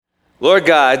Lord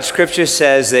God, Scripture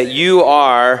says that you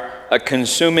are a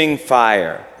consuming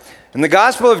fire. And the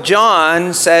Gospel of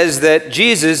John says that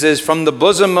Jesus is from the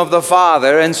bosom of the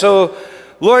Father. And so,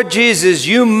 Lord Jesus,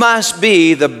 you must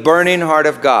be the burning heart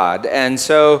of God. And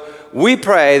so we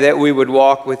pray that we would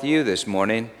walk with you this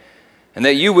morning and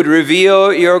that you would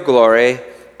reveal your glory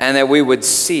and that we would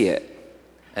see it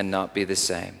and not be the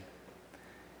same.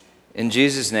 In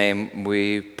Jesus' name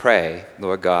we pray,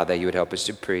 Lord God, that you would help us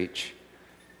to preach.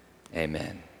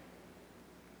 Amen.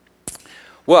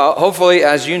 Well, hopefully,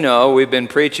 as you know, we've been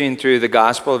preaching through the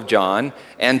Gospel of John,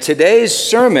 and today's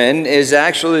sermon is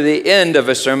actually the end of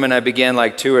a sermon I began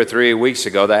like 2 or 3 weeks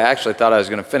ago that I actually thought I was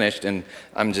going to finish, and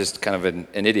I'm just kind of an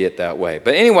idiot that way.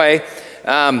 But anyway,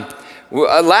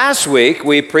 last week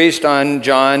we preached on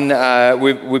John.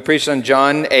 We preached on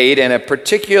John 8 and a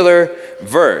particular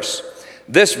verse.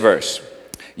 This verse: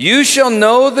 "You shall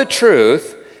know the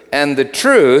truth, and the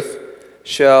truth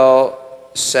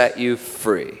shall set you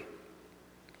free."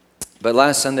 But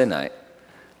last Sunday night,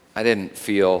 I didn't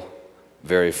feel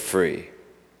very free.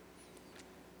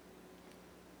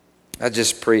 I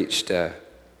just preached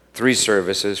 3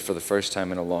 services for the first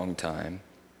time in a long time.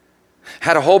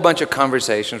 Had a whole bunch of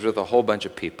conversations with a whole bunch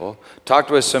of people. Talked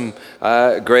with some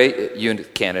great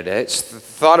unit candidates.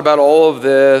 Thought about all of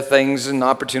the things and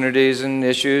opportunities and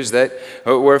issues that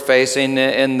we're facing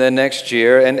in the next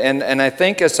year. And I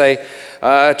think as I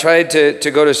tried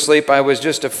to go to sleep, I was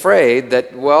just afraid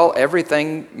that, well,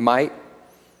 everything might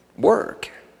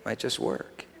just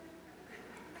work.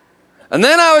 And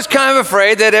then I was kind of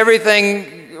afraid that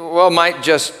everything, might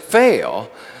just fail,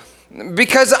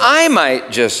 because I might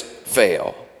just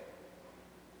fail.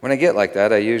 When I get like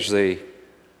that, I usually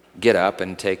get up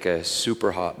and take a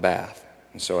super hot bath,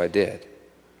 and so I did.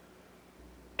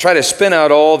 Try to spin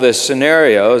out all the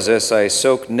scenarios as I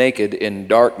soaked naked in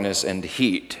darkness and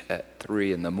heat at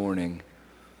 3 in the morning.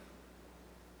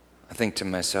 I think to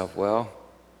myself, well,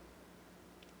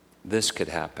 this could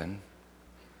happen,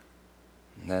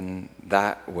 and then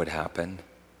that would happen,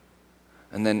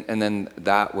 and then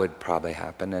that would probably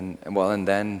happen, and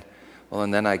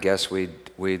then I guess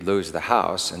we'd lose the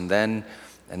house, and then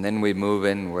we'd move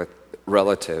in with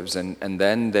relatives, and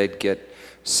then they'd get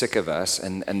sick of us,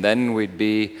 and then we'd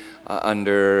be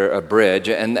under a bridge,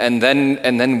 and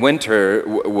then winter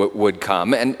would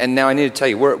come, and now I need to tell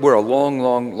you, we're a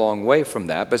long way from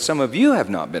that, but some of you have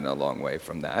not been a long way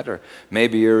from that, or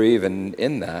maybe you're even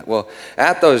in that. Well,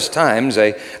 at those times,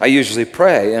 I usually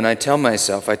pray, and I tell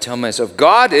myself,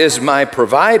 God is my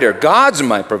provider, God's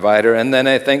my provider, and then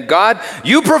I think, God,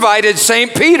 you provided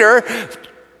St. Peter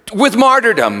with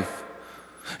martyrdom.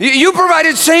 You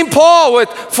provided St. Paul with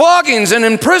floggings and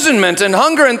imprisonment and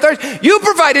hunger and thirst. You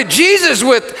provided Jesus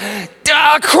with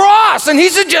a cross, and he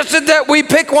suggested that we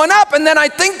pick one up. And then I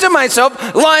think to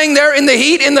myself, lying there in the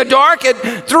heat, in the dark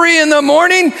at 3 in the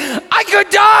morning, I could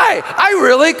die. I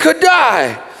really could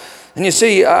die. And you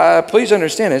see, please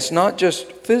understand, it's not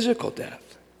just physical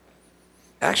death.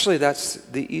 Actually, that's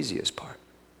the easiest part.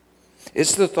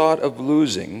 It's the thought of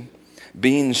losing,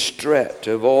 being stripped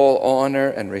of all honor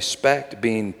and respect,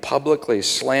 being publicly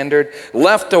slandered,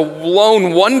 left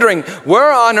alone wondering,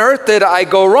 where on earth did I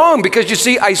go wrong? Because you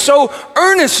see, I so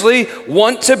earnestly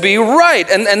want to be right.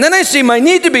 And then I see my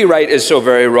need to be right is so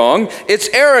very wrong. It's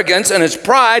arrogance and it's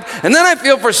pride. And then I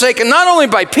feel forsaken not only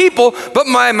by people, but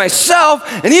by myself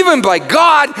and even by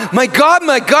God. My God,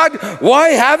 why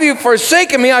have you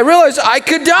forsaken me? I realize I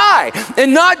could die.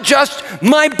 And not just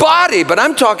my body, but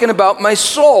I'm talking about my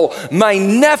soul, my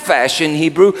nephesh in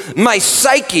Hebrew, my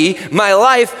psyche, my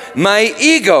life, my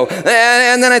ego.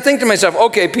 And then I think to myself,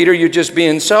 okay, Peter, you're just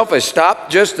being selfish.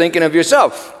 Stop just thinking of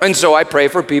yourself. And so I pray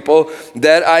for people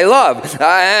that I love.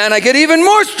 And I get even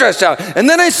more stressed out. And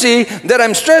then I see that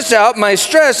I'm stressed out. My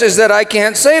stress is that I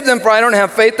can't save them, for I don't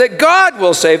have faith that God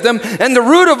will save them. And the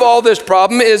root of all this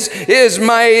problem is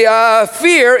my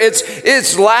fear.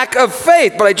 It's lack of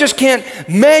faith. But I just can't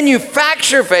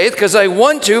manufacture faith because I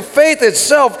want to. Faith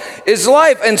itself is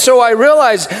life. And so I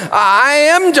realize I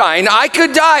am dying. I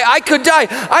could die.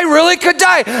 I really could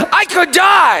die. I could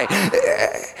die.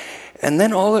 And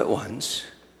then all at once,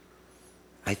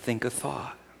 I think a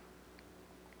thought.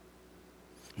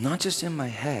 Not just in my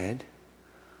head,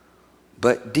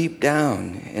 but deep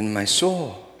down in my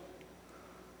soul.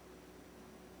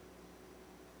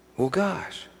 Well,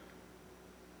 gosh,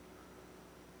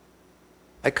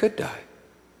 I could die.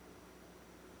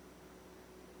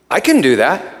 I can do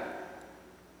that.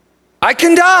 I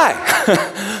can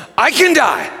die. I can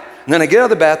die. And then I get out of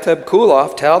the bathtub, cool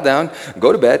off, towel down,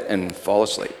 go to bed, and fall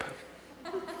asleep.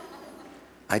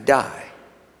 I die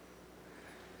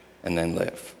and then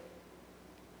live.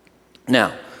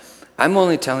 Now, I'm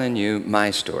only telling you my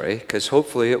story because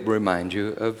hopefully it will remind you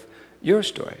of your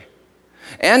story.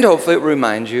 And hopefully it will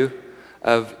remind you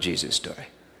of Jesus' story.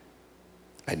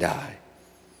 I die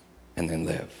and then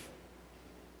live.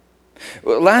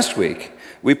 Well, last week,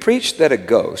 we preached that a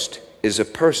ghost is a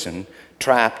person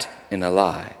trapped in a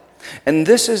lie. And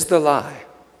this is the lie.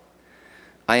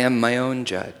 I am my own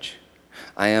judge.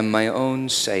 I am my own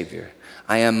savior.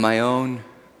 I am my own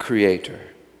creator.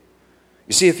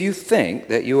 You see, if you think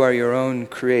that you are your own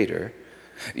creator,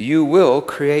 you will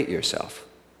create yourself.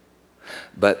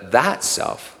 But that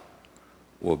self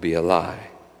will be a lie,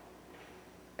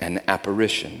 an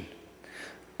apparition,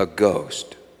 a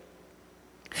ghost.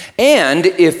 And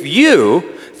if you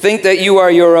think that you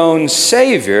are your own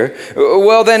savior,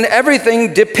 well, then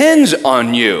everything depends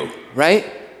on you, right?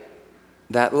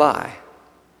 That lie.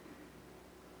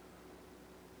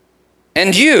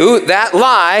 And you, that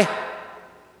lie,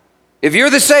 if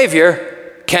you're the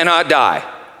savior, cannot die.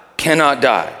 Cannot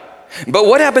die. But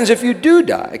what happens if you do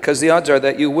die? Because the odds are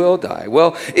that you will die.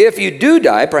 Well, if you do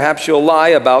die, perhaps you'll lie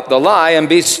about the lie and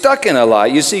be stuck in a lie.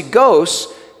 You see,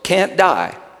 ghosts can't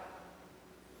die.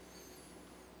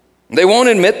 They won't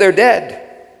admit they're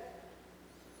dead.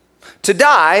 To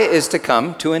die is to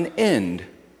come to an end.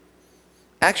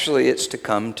 Actually, it's to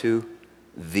come to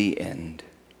the end.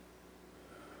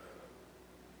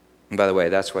 And by the way,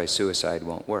 that's why suicide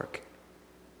won't work.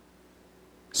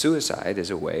 Suicide is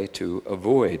a way to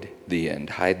avoid the end,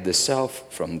 hide the self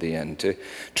from the end. To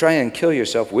try and kill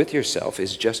yourself with yourself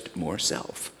is just more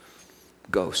self.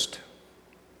 Ghost.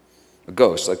 A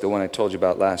ghost like the one I told you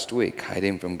about last week,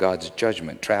 hiding from God's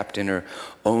judgment, trapped in her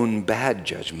own bad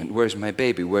judgment. Where's my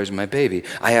baby? Where's my baby?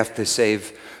 I have to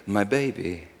save my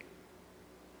baby.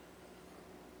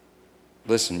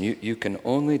 Listen, you can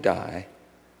only die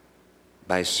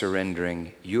by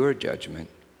surrendering your judgment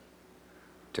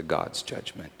to God's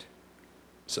judgment.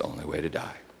 It's the only way to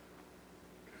die.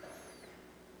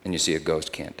 And you see, a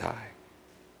ghost can't die.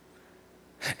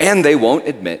 And they won't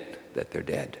admit that they're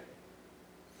dead.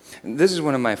 This is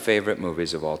one of my favorite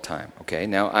movies of all time, okay?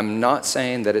 Now, I'm not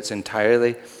saying that it's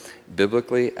entirely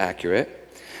biblically accurate.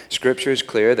 Scripture is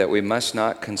clear that we must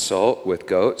not consult with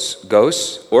ghosts.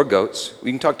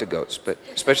 We can talk to goats, but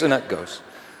especially not ghosts.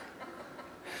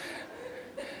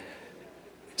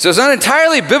 So it's not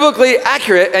entirely biblically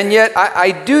accurate, and yet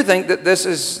I do think that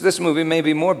this movie may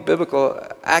be more biblical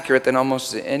accurate than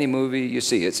almost any movie you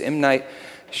see. It's M. Night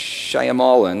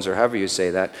Shyamalan's, or however you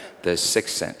say that, The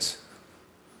Sixth Sense.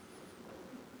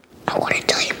 I want to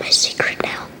tell you my secret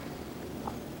now.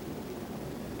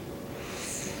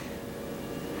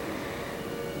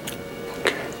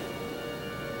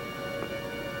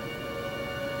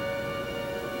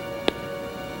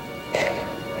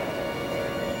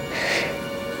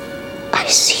 I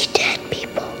see dead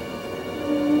people.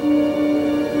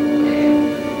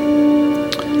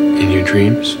 In your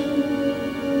dreams?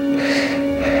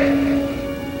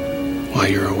 While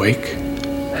you're awake?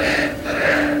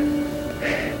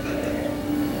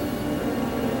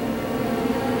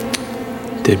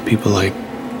 Dead people like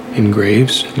in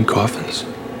graves and coffins?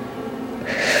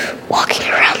 Walking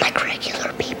around like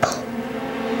regular people.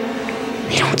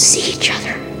 They don't see each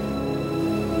other.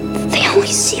 They only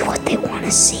see what they want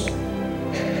to see.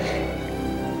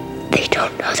 They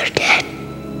don't know they're dead.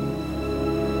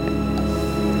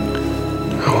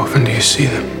 How often do you see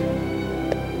them?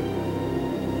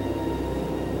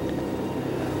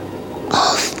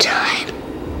 All the time.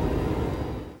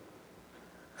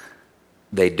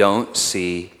 They don't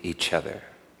see each other.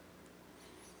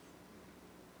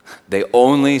 They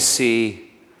only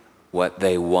see what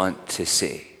they want to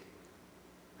see.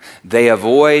 They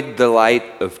avoid the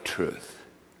light of truth.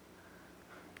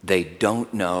 They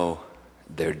don't know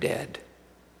they're dead.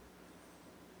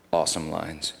 Awesome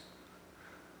lines.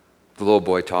 The little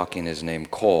boy talking is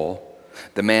named Cole.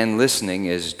 The man listening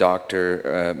is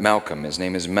Dr. Malcolm. His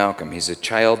name is Malcolm. He's a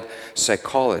child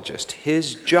psychologist.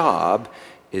 His job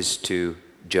is to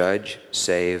judge,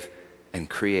 save, and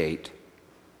create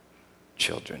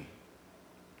children.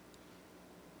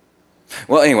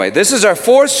 Well, anyway, this is our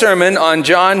fourth sermon on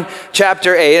John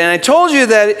chapter 8, and I told you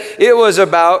that it was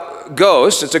about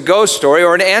ghosts. It's a ghost story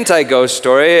or an anti-ghost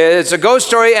story. It's a ghost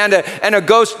story and a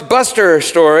ghost buster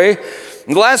story.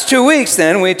 In the last 2 weeks,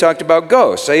 then, we talked about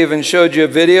ghosts. I even showed you a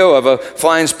video of a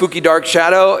flying spooky dark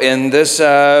shadow in this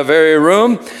very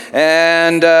room,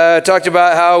 and talked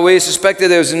about how we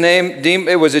suspected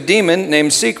it was a demon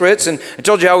named Secrets, and I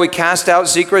told you how we cast out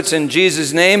secrets in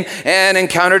Jesus' name and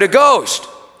encountered a ghost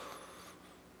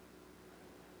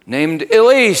named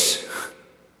Elise.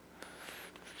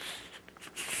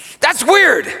 That's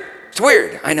weird. It's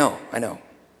weird. I know.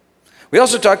 We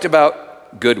also talked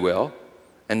about goodwill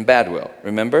and bad will,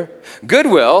 remember?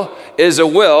 Goodwill is a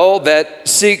will that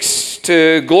seeks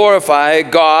to glorify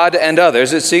God and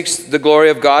others. It seeks the glory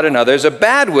of God and others. A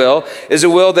bad will is a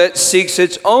will that seeks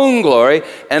its own glory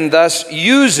and thus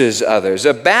uses others.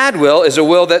 A bad will is a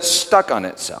will that's stuck on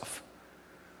itself.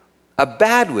 A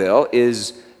bad will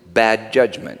is bad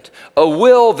judgment. A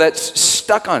will that's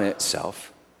stuck on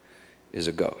itself is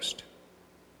a ghost.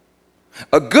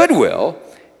 A good will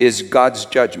is God's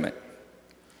judgment.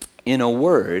 In a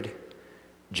word,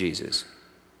 Jesus.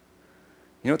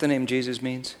 You know what the name Jesus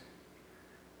means?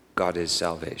 God is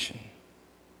salvation.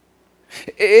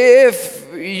 If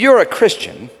you're a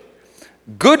Christian,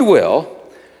 goodwill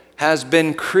has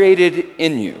been created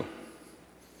in you.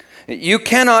 You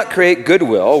cannot create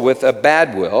goodwill with a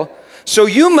bad will, so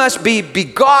you must be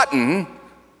begotten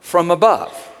from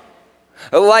above.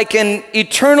 Like an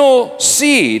eternal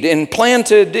seed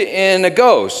implanted in a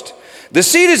ghost. The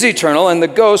seed is eternal and the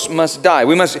ghost must die.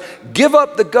 We must give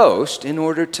up the ghost in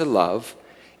order to love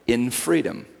in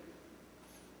freedom.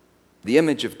 The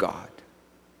image of God,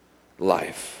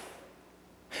 life.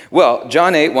 Well,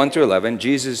 John 8, 1 through 11,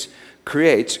 Jesus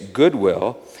creates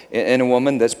goodwill in a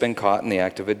woman that's been caught in the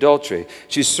act of adultery.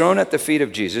 She's thrown at the feet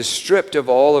of Jesus, stripped of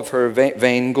all of her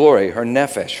vain glory, her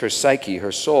nephesh, her psyche,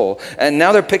 her soul. And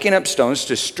now they're picking up stones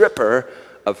to strip her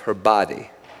of her body.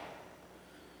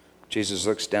 Jesus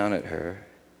looks down at her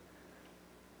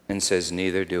and says,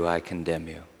 "Neither do I condemn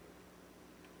you."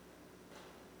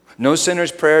 No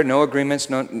sinner's prayer, no agreements,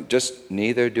 just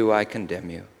neither do I condemn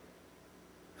you.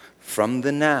 From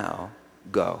the now,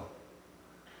 go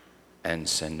and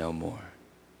sin no more.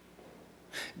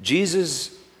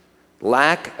 Jesus'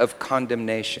 lack of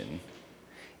condemnation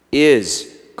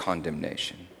is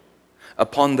condemnation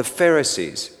upon the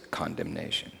Pharisees'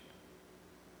 condemnation.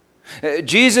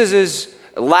 Jesus'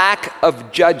 lack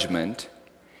of judgment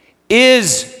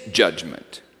is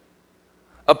judgment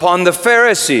upon the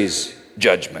Pharisees'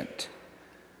 judgment.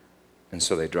 And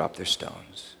so they drop their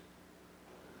stones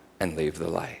and leave the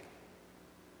light.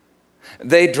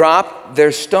 They drop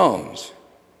their stones.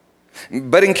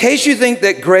 But in case you think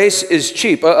that grace is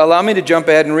cheap, allow me to jump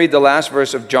ahead and read the last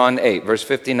verse of John 8, verse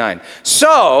 59.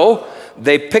 So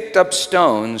they picked up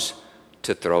stones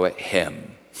to throw at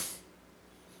him,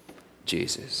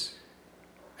 Jesus.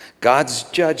 God's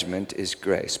judgment is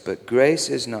grace, but grace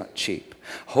is not cheap.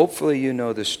 Hopefully you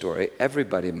know the story.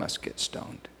 Everybody must get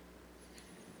stoned.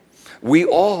 We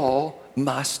all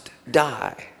must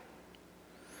die.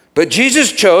 But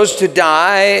Jesus chose to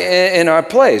die in our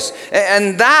place.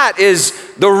 And that is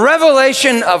the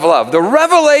revelation of love, the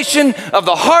revelation of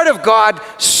the heart of God,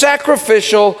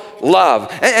 sacrificial love.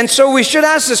 And so we should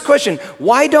ask this question,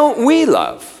 why don't we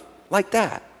love like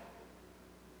that?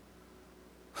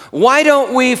 Why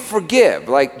don't we forgive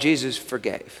like Jesus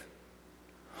forgave?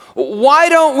 Why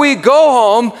don't we go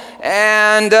home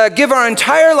and give our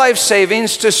entire life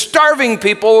savings to starving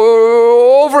people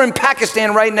over in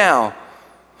Pakistan right now?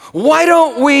 Why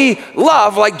don't we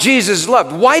love like Jesus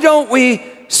loved? Why don't we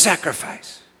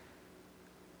sacrifice?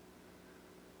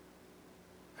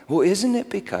 Well, isn't it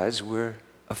because we're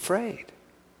afraid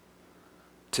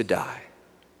to die?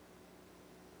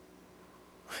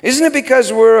 Isn't it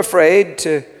because we're afraid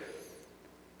to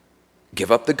give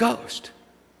up the ghost?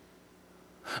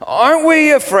 Aren't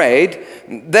we afraid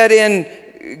that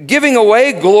in giving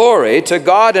away glory to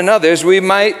God and others, we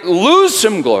might lose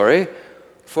some glory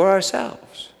for ourselves?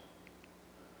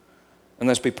 And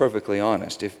let's be perfectly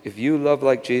honest. If you love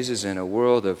like Jesus in a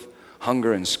world of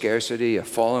hunger and scarcity, a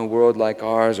fallen world like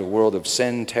ours, a world of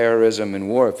sin, terrorism, and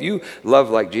war, if you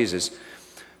love like Jesus,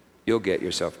 you'll get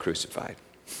yourself crucified.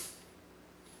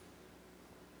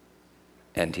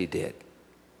 And he did.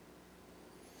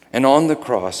 And on the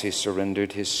cross, he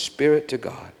surrendered his spirit to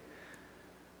God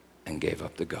and gave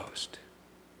up the ghost.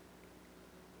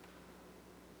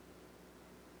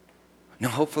 Now,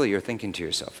 hopefully you're thinking to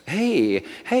yourself, hey,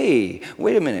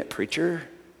 wait a minute, preacher.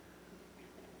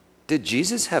 Did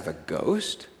Jesus have a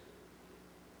ghost?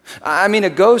 I mean,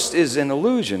 a ghost is an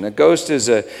illusion. A ghost is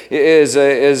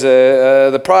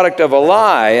the product of a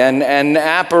lie and an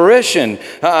apparition.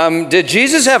 Did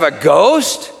Jesus have a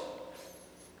ghost?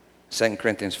 2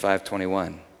 Corinthians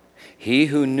 5:21. He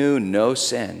who knew no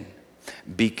sin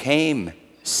became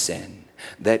sin,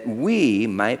 that we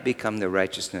might become the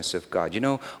righteousness of God. You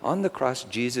know, on the cross,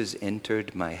 Jesus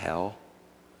entered my hell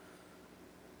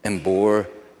and bore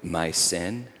my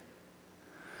sin,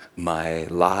 my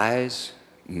lies,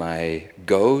 my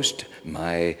ghost,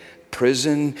 my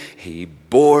prison. He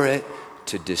bore it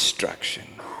to destruction.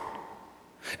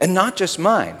 And not just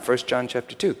mine, 1 John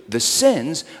chapter 2, the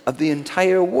sins of the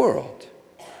entire world.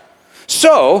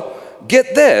 So,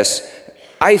 get this.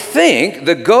 I think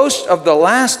the ghost of the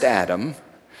last Adam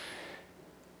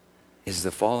is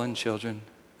the fallen children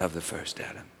of the first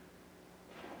Adam.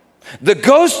 The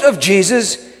ghost of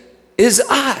Jesus is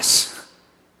us.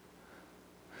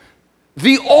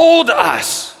 The old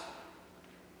us.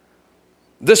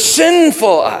 The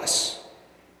sinful us.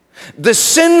 The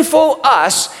sinful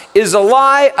us is a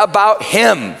lie about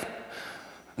him.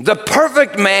 The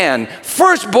perfect man,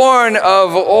 firstborn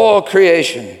of all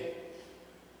creation.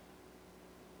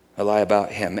 A lie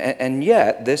about him. And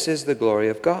yet, this is the glory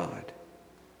of God.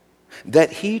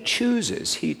 That he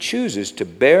chooses to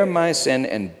bear my sin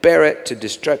and bear it to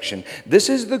destruction. This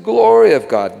is the glory of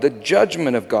God, the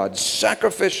judgment of God,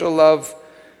 sacrificial love,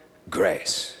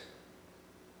 grace.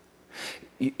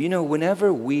 You know,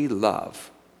 whenever we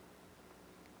love,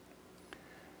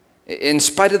 in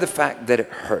spite of the fact that it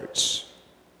hurts,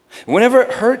 whenever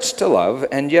it hurts to love,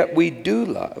 and yet we do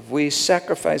love, we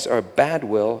sacrifice our bad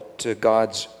will to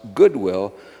God's good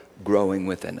will growing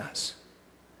within us.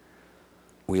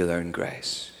 We learn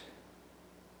grace.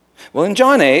 Well, in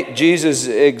John 8, Jesus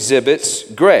exhibits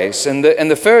grace, and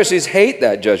the Pharisees hate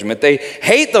that judgment. They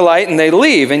hate the light and they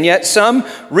leave, and yet some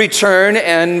return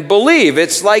and believe.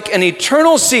 It's like an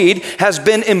eternal seed has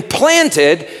been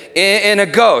implanted in a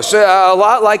ghost, a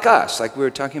lot like us, like we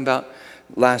were talking about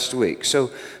last week.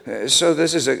 So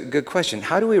this is a good question.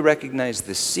 How do we recognize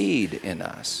the seed in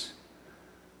us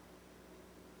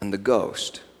and the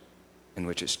ghost in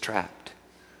which it's trapped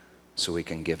so we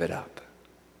can give it up?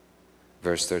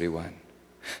 Verse 31.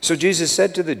 So Jesus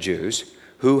said to the Jews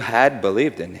who had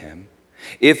believed in him,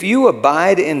 "If you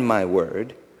abide in my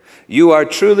word, you are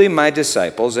truly my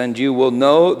disciples, and you will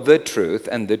know the truth,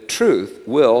 and the truth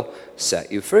will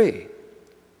set you free."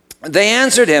 They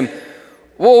answered him,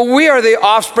 "Well, we are the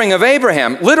offspring of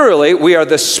Abraham." Literally, we are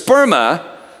the sperma,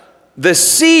 the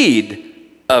seed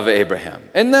of Abraham.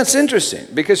 And that's interesting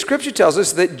because Scripture tells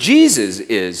us that Jesus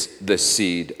is the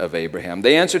seed of Abraham.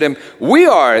 They answered him, "We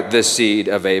are the seed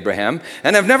of Abraham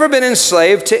and have never been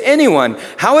enslaved to anyone.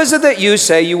 How is it that you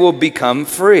say you will become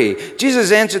free?" Jesus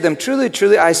answered them, "Truly,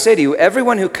 truly, I say to you,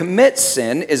 everyone who commits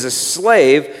sin is a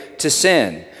slave to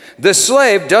sin. The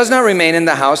slave does not remain in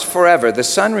the house forever. The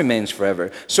Son remains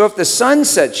forever. So if the Son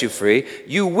sets you free,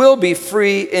 you will be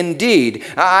free indeed.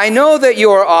 I know that you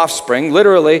are offspring,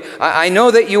 literally, I know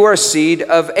that you are seed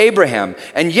of Abraham.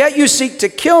 And yet you seek to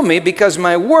kill me because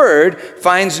my word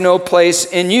finds no place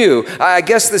in you. I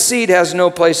guess the seed has no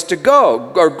place to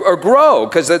go or grow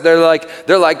because they're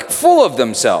like full of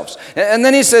themselves. And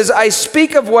then he says, I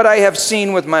speak of what I have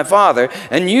seen with my father,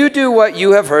 and you do what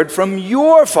you have heard from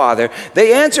your father.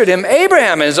 They answered him,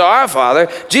 Abraham is our father.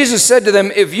 Jesus said to them,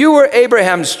 if you were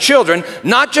Abraham's children,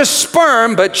 not just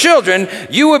sperm, but children,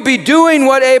 you would be doing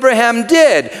what Abraham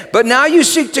did. But now you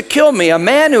seek to kill me, a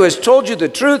man who has told you the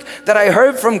truth that I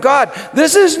heard from God.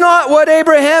 This is not what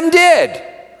Abraham did.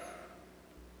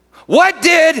 What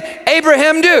did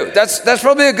Abraham do? That's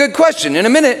probably a good question. In a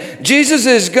minute, Jesus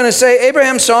is going to say,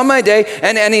 Abraham saw my day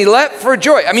and he leapt for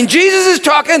joy. I mean, Jesus is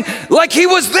talking like he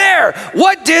was there.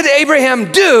 What did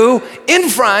Abraham do in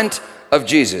front of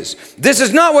Jesus? This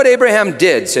is not what Abraham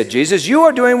did, said Jesus. You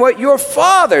are doing what your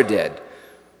father did.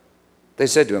 They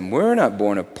said to him, we're not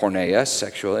born of porneia,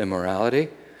 sexual immorality.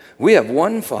 We have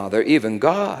one Father, even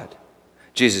God.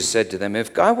 Jesus said to them,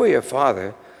 if God were your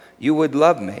Father, you would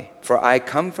love me, for I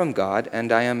come from God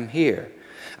and I am here.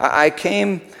 I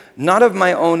came not of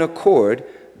my own accord,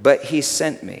 but he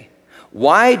sent me.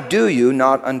 Why do you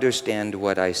not understand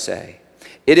what I say?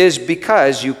 It is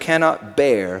because you cannot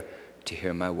bear to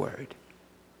hear my word.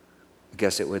 I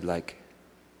guess it would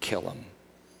kill him.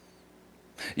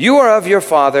 You are of your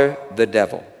father, the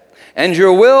devil, and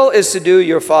your will is to do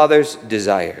your father's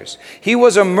desires. He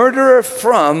was a murderer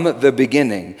from the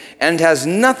beginning and has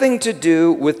nothing to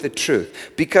do with the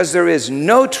truth, because there is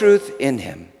no truth in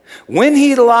him. When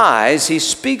he lies, he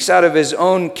speaks out of his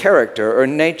own character or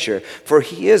nature, for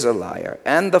he is a liar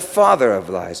and the father of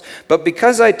lies. But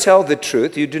because I tell the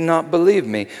truth, you do not believe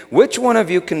me. Which one of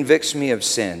you convicts me of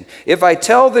sin? If I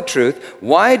tell the truth,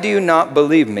 why do you not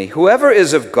believe me? Whoever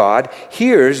is of God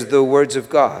hears the words of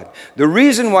God. The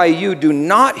reason why you do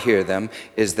not hear them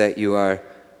is that you are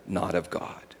not of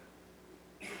God.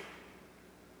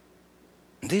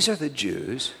 These are the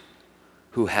Jews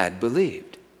who had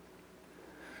believed.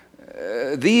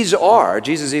 These are,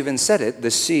 Jesus even said it,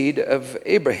 the seed of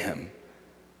Abraham,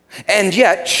 and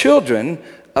yet children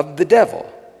of the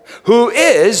devil, who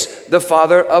is the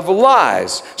father of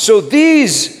lies. So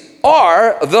these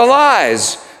are the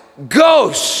lies,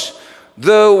 ghosts,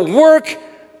 the work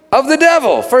of the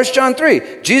devil. 1 John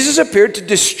 3, Jesus appeared to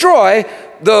destroy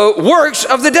the works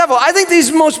of the devil. I think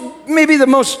these maybe the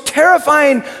most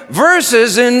terrifying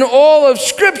verses in all of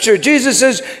Scripture. Jesus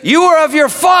says, you are of your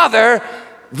father,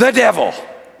 the devil.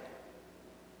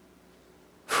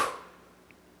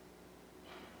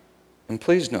 And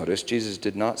please notice, Jesus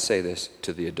did not say this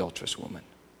to the adulterous woman,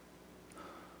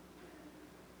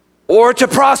 or to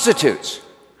prostitutes,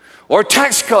 or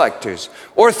tax collectors,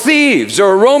 or thieves,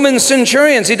 or Roman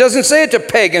centurions. He doesn't say it to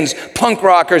pagans, punk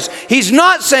rockers. He's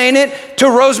not saying it to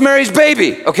Rosemary's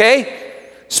Baby, okay?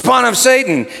 Spawn of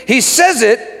Satan. He says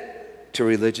it to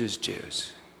religious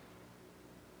Jews,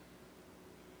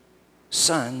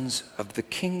 sons of the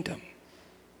kingdom.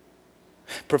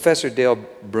 Professor Dale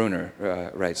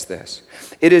Bruner writes this: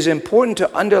 it is important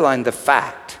to underline the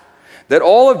fact that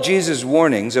all of Jesus'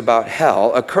 warnings about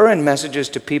hell occur in messages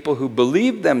to people who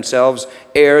believe themselves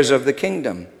heirs of the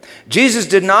kingdom. Jesus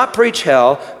did not preach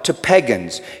hell to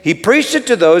pagans. He preached it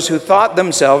to those who thought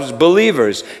themselves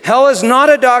believers. Hell is not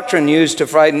a doctrine used to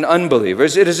frighten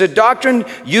unbelievers. It is a doctrine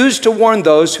used to warn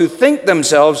those who think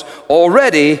themselves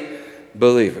already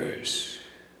believers.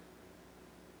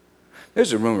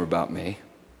 There's a rumor about me.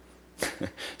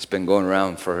 It's been going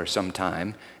around for some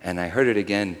time, and I heard it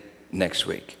again next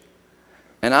week.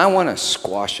 And I want to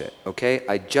squash it, okay?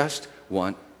 I just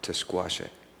want to squash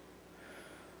it.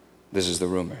 This is the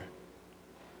rumor.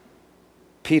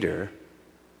 Peter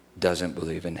doesn't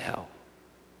believe in hell.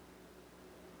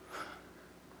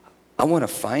 I want to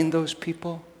find those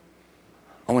people.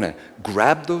 I want to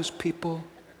grab those people.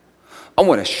 I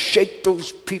want to shake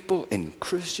those people in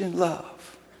Christian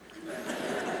love.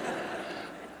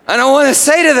 And I want to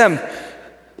say to them,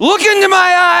 look into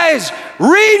my eyes,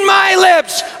 read my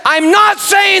lips. I'm not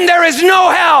saying there is no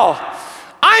hell.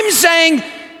 I'm saying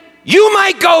you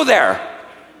might go there.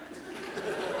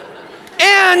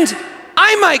 And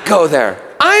I might go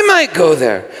there. I might go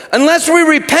there. Unless we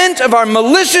repent of our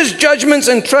malicious judgments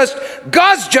and trust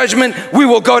God's judgment, we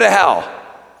will go to hell.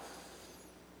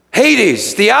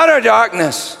 Hades, the outer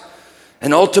darkness,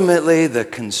 and ultimately the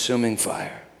consuming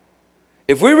fire.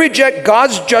 If we reject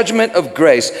God's judgment of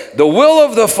grace, the will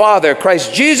of the Father,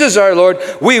 Christ Jesus our Lord,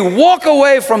 we walk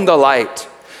away from the light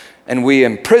and we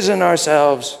imprison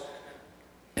ourselves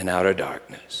in outer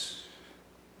darkness.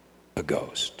 A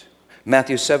ghost.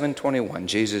 Matthew 7:21,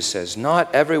 Jesus says,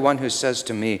 not everyone who says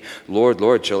to me, Lord,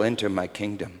 Lord, shall enter my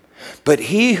kingdom, but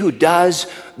he who does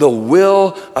the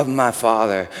will of my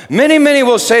Father. Many, many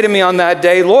will say to me on that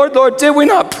day, Lord, Lord, did we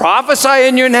not prophesy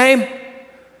in your name?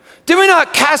 Did we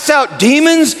not cast out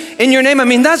demons in your name? I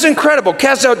mean, that's incredible.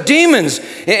 Cast out demons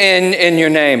in your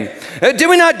name. Did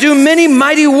we not do many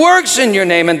mighty works in your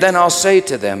name? And then I'll say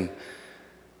to them,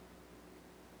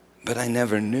 but I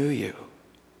never knew you.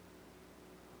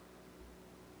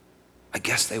 I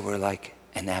guess they were like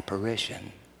an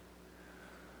apparition,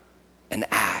 an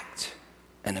act,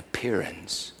 an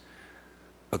appearance,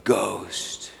 a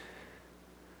ghost.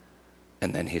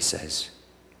 And then he says,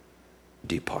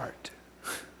 depart.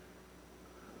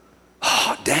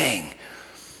 Oh, dang.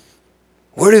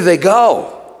 Where do they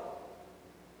go?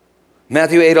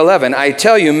 Matthew 8:11, I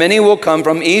tell you, many will come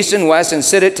from east and west and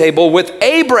sit at table with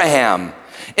Abraham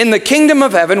in the kingdom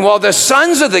of heaven, while the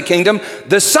sons of the kingdom,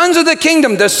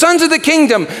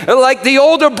 like the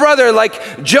older brother,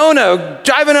 like Jonah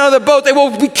driving out of the boat, they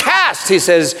will be cast, he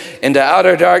says, into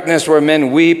outer darkness where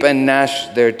men weep and gnash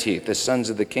their teeth. The sons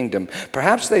of the kingdom.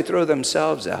 Perhaps they throw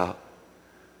themselves out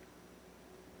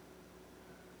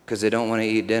because they don't want to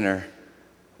eat dinner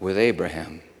with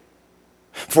Abraham.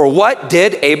 For what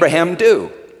did Abraham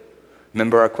do?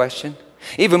 Remember our question?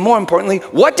 Even more importantly,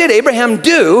 what did Abraham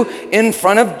do in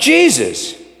front of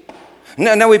Jesus?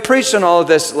 Now we preached on all of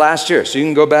this last year, so you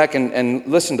can go back and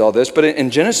listen to all this. But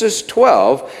in Genesis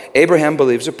 12, Abraham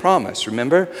believes a promise.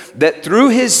 Remember? That through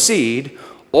his seed,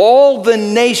 all the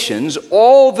nations,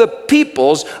 all the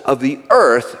peoples of the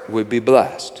earth would be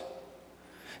blessed.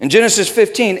 In Genesis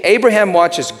 15, Abraham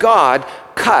watches God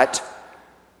cut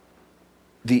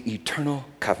the eternal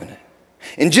covenant.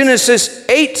 In Genesis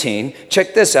 18,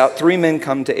 check this out, 3 men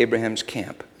come to Abraham's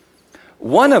camp.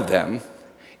 One of them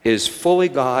is fully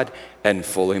God and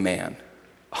fully man.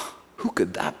 Oh, who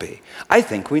could that be? I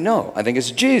think we know. I think it's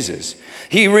Jesus.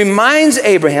 He reminds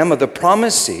Abraham of the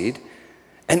promised seed,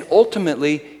 and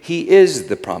ultimately he is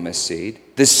the promised seed,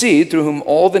 the seed through whom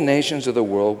all the nations of the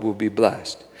world will be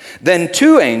blessed. Then the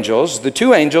two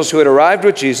angels who had arrived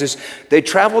with Jesus, they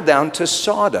traveled down to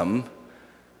Sodom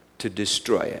to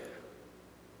destroy it.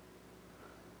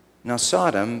 Now,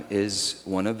 Sodom is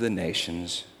one of the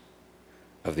nations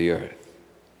of the earth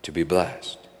to be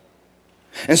blessed.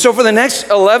 And so for the next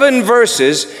 11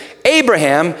 verses,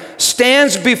 Abraham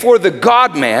stands before the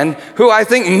God-man, who I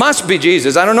think must be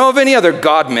Jesus. I don't know of any other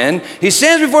God-men. He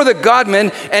stands before the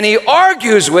God-man and he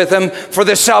argues with him for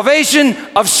the salvation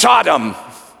of Sodom.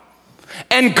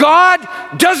 And God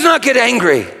does not get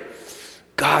angry.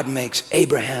 God makes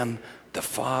Abraham the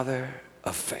father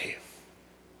of faith.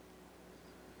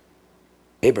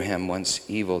 Abraham wants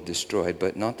evil destroyed,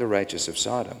 but not the righteous of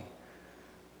Sodom.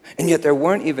 And yet there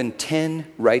weren't even 10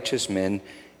 righteous men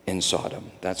in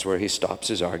Sodom. That's where he stops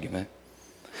his argument.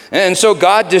 And so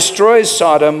God destroys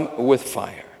Sodom with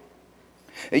fire.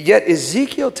 Yet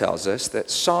Ezekiel tells us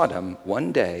that Sodom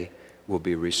one day will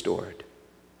be restored,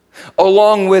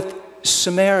 along with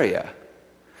Samaria.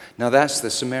 Now that's the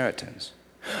Samaritans.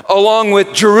 Along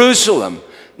with Jerusalem.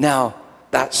 Now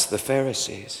that's the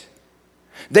Pharisees.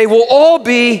 They will all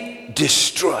be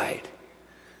destroyed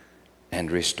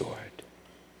and restored.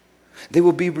 They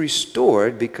will be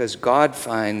restored because God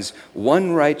finds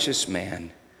one righteous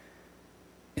man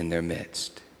in their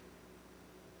midst.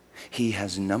 He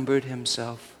has numbered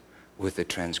himself with the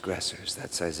transgressors.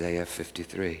 That's Isaiah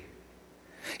 53.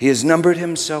 He has numbered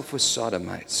himself with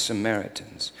Sodomites,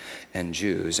 Samaritans, and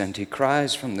Jews. And he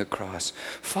cries from the cross,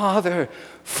 Father,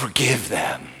 forgive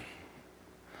them.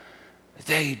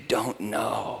 They don't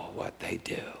know what they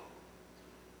do.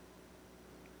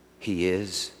 He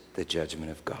is the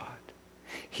judgment of God.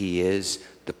 He is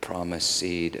the promised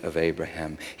seed of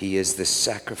Abraham. He is the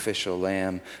sacrificial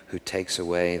lamb who takes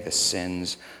away the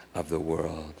sins of the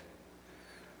world.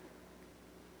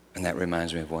 And that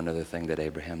reminds me of one other thing that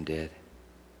Abraham did.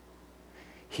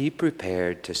 He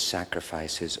prepared to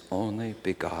sacrifice his only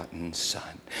begotten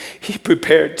son. He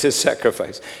prepared to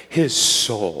sacrifice his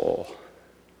soul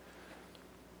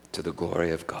to the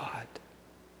glory of God.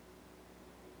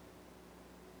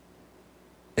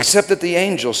 Except that the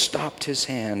angel stopped his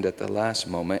hand at the last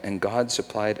moment and God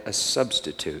supplied a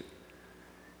substitute.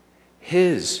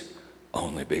 His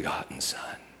only begotten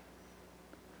son.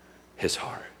 His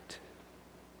heart.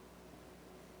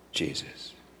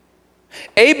 Jesus.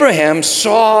 Abraham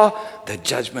saw the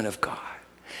judgment of God.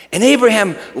 And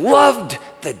Abraham loved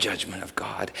the judgment of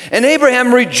God. And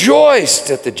Abraham rejoiced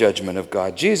at the judgment of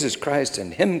God. Jesus Christ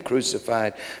and him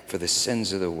crucified for the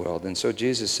sins of the world. And so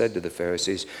Jesus said to the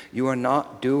Pharisees, you are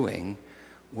not doing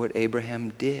what Abraham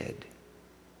did.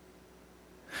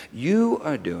 You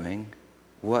are doing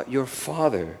what your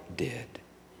father did,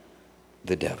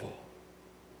 the devil.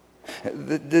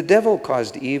 The devil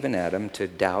caused Eve and Adam to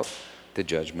doubt the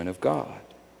judgment of God.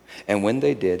 And when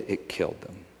they did, it killed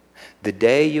them. The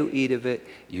day you eat of it,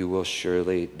 you will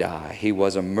surely die. He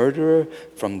was a murderer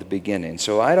from the beginning.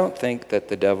 So I don't think that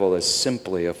the devil is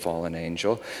simply a fallen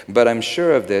angel, but I'm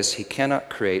sure of this, he cannot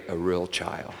create a real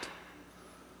child.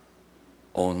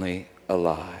 Only a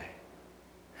lie.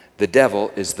 The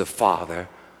devil is the father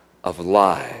of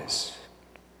lies.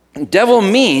 Devil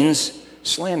means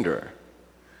slanderer,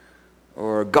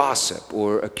 or gossip,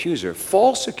 or accuser.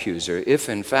 False accuser, if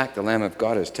in fact the Lamb of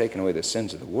God has taken away the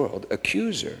sins of the world.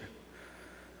 Accuser.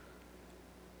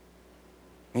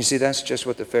 You see, that's just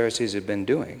what the Pharisees had been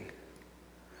doing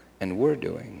and were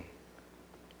doing.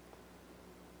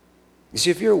 You see,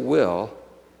 if your will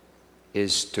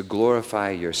is to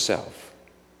glorify yourself,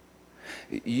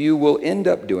 you will end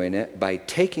up doing it by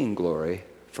taking glory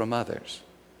from others.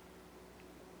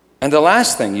 And the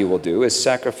last thing you will do is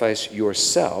sacrifice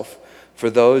yourself for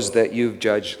those that you've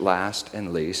judged last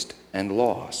and least and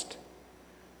lost.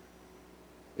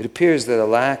 It appears that a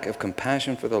lack of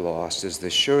compassion for the lost is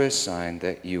the surest sign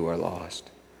that you are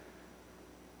lost.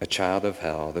 A child of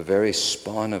hell, the very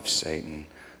spawn of Satan,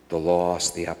 the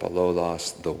lost, the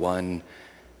apollolos, the one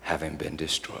having been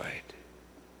destroyed.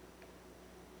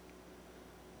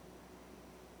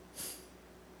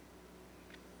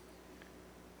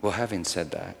 Well, having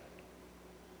said that,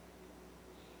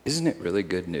 isn't it really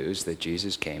good news that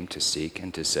Jesus came to seek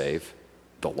and to save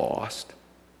the lost?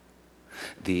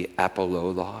 The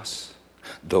apollolos,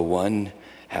 the one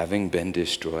having been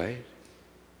destroyed?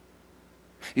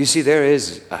 You see, there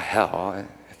is a hell.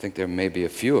 I think there may be a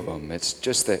few of them. It's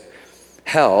just that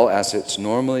hell, as it's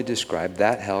normally described,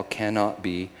 that hell cannot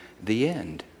be the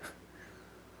end.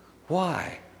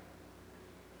 Why?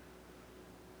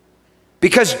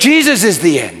 Because Jesus is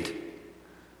the end.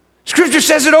 Scripture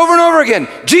says it over and over again.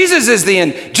 Jesus is the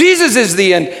end. Jesus is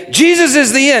the end. Jesus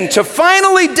is the end. To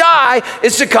finally die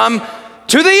is to come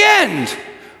to the end.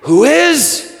 Who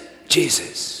is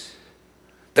Jesus?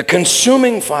 The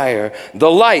consuming fire,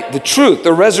 the light, the truth,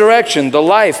 the resurrection, the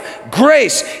life,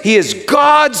 grace. He is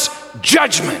God's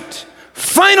judgment.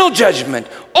 Final judgment.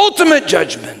 Ultimate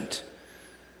judgment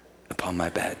upon my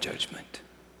bad judgment.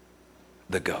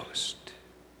 The ghost.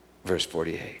 Verse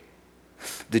 48.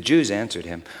 The Jews answered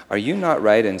him, are we not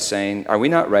right in saying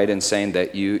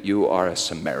that you are a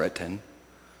Samaritan?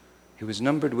 He was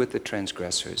numbered with the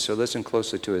transgressors. So listen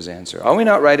closely to his answer. Are we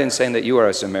not right in saying that you are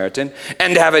a Samaritan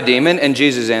and have a demon? And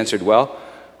Jesus answered, well,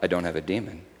 I don't have a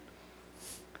demon.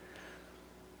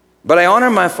 But I honor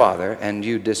my Father, and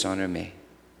you dishonor me.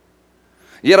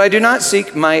 Yet I do not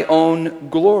seek my own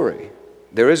glory.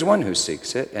 There is one who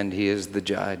seeks it, and he is the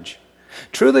judge.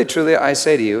 Truly, truly, I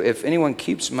say to you, if anyone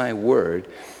keeps my word,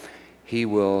 he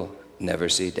will never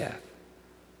see death.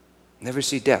 Never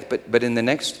see death. But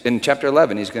in chapter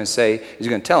 11, he's going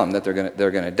to tell them that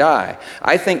they're going to die.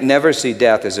 I think never see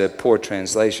death is a poor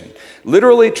translation.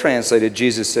 Literally translated,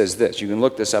 Jesus says this. You can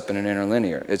look this up in an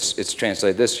interlinear. It's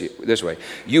translated this way.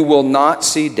 You will not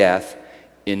see death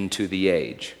into the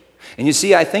age. And you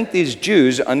see, I think these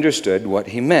Jews understood what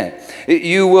he meant.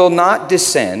 You will not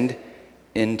descend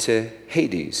into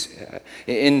Hades,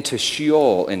 into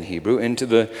Sheol in Hebrew, into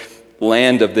the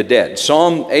land of the dead.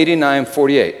 Psalm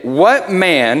 89:48. What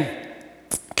man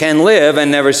can live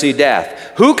and never see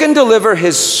death? Who can deliver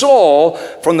his soul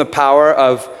from the power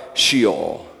of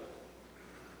Sheol?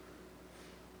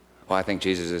 Well, I think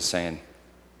Jesus is saying,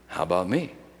 how about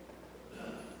me?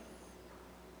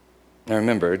 Now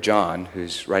remember, John,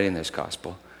 who's writing this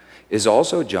gospel, is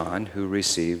also John who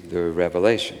received the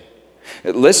revelation.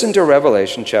 Listen to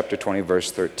Revelation chapter 20,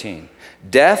 verse 13.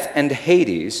 Death and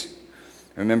Hades,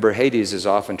 remember Hades is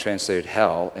often translated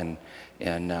hell in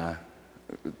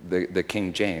the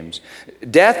King James.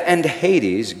 Death and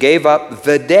Hades gave up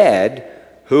the dead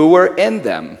who were in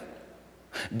them.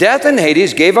 Death and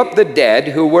Hades gave up the dead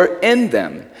who were in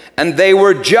them, and they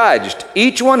were judged,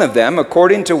 each one of them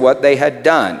according to what they had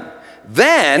done.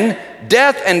 Then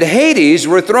death and Hades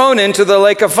were thrown into the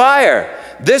lake of fire.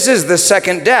 This is the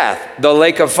second death, the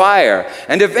lake of fire.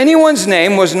 And if anyone's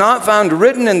name was not found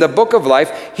written in the book of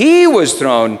life, he was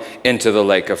thrown into the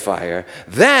lake of fire.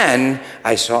 Then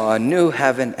I saw a new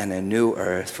heaven and a new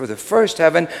earth, for the first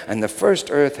heaven and the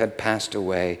first earth had passed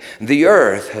away. The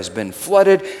earth has been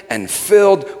flooded and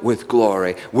filled with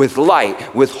glory, with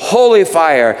light, with holy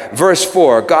fire. Verse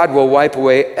 4, God will wipe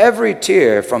away every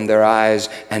tear from their eyes,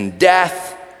 and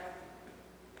death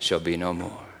shall be no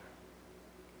more.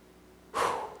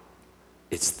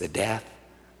 It's the death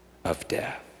of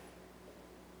death.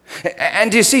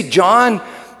 And you see, John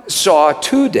saw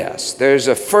two deaths. There's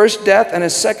a first death and a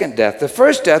second death. The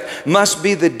first death must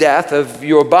be the death of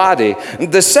your body.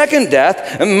 The second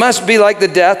death must be like the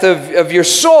death of your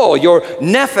soul, your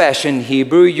nephesh in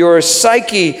Hebrew, your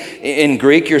psyche in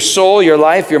Greek, your soul, your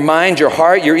life, your mind, your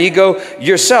heart, your ego,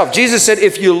 yourself. Jesus said,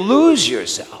 if you lose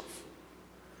yourself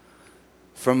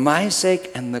for my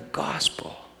sake and the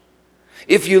gospel,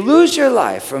 if you lose your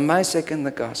life for my sake and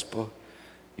the gospel,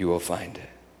 you will find it.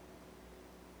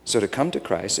 So to come to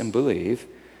Christ and believe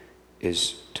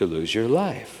is to lose your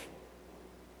life,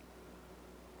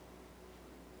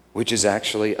 which is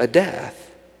actually a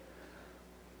death,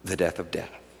 the death of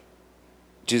death.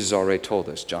 Jesus already told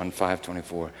us, John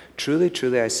 5:24, truly,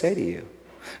 truly, I say to you,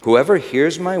 whoever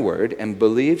hears my word and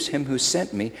believes him who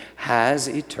sent me has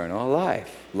eternal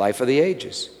life, life of the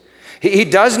ages. He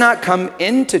does not come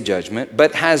into judgment,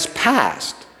 but has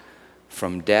passed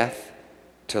from death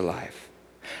to life.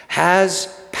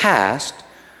 Has passed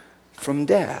from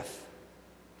death.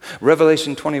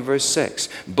 Revelation 20, verse 6.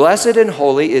 Blessed and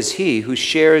holy is he who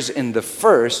shares in the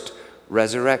first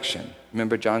resurrection.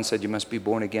 Remember, John said you must be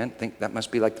born again? I think that must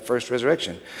be like the first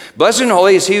resurrection. Blessed and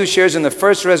holy is he who shares in the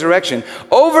first resurrection.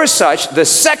 Over such, the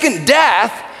second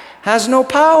death has no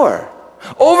power.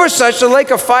 Over such, the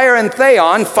lake of fire and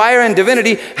theon, fire and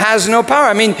divinity, has no power.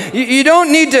 I mean, you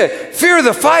don't need to fear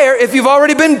the fire if you've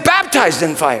already been baptized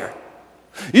in fire.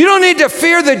 You don't need to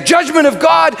fear the judgment of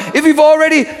God if you've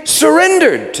already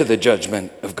surrendered to the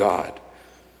judgment of God.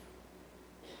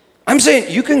 I'm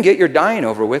saying you can get your dying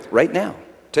over with right now,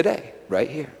 today, right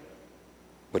here.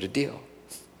 What a deal.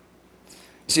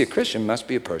 You see, a Christian must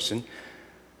be a person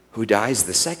who dies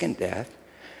the second death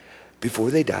before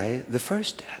they die the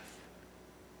first death.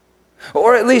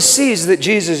 Or at least sees that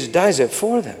Jesus dies it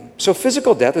for them. So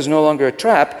physical death is no longer a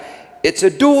trap, it's a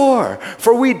door.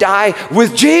 For we die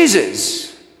with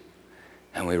Jesus,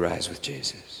 and we rise with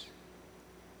Jesus.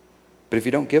 But if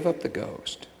you don't give up the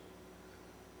ghost,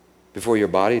 before your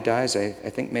body dies, I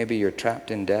think maybe you're trapped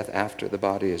in death after the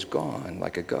body is gone,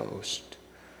 like a ghost.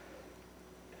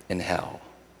 In hell,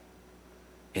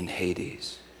 in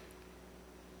Hades.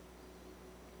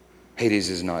 Hades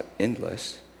is not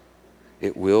endless.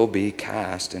 It will be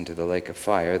cast into the lake of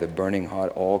fire, the burning hot,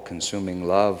 all-consuming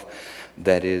love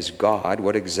that is God.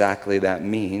 What exactly that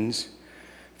means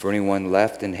For anyone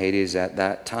left in Hades at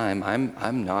that time,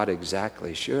 I'm not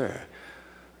exactly sure.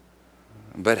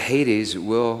 But Hades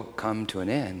will come to an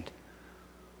end.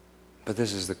 But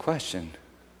this is the question.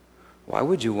 Why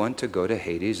would you want to go to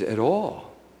Hades at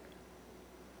all?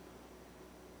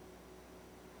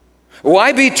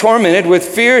 Why be tormented with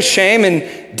fear, shame,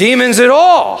 and demons at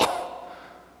all?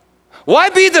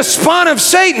 Why be the spawn of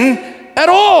Satan at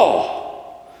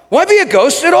all? Why be a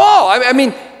ghost at all? I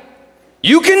mean,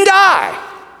 you can die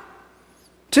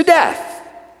to death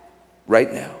right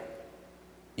now.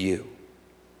 You,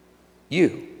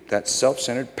 that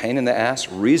self-centered pain in the ass,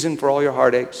 reason for all your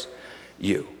heartaches,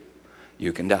 you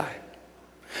can die.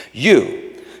 You,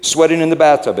 sweating in the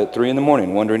bathtub at 3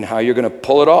 a.m, wondering how you're going to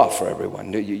pull it off for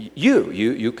everyone.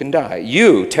 You can die.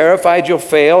 You, terrified you'll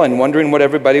fail and wondering what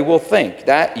everybody will think.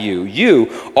 That you,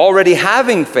 already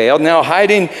having failed, now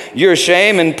hiding your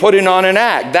shame and putting on an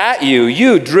act. That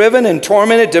you, driven and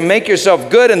tormented to make yourself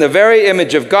good in the very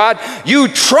image of God. You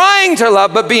trying to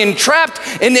love but being trapped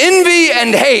in envy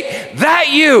and hate.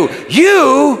 That you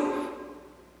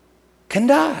can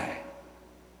die.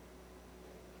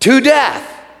 To death.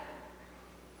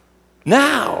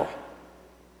 Now.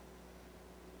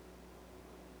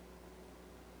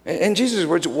 In Jesus'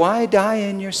 words, why die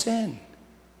in your sin?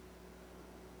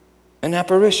 An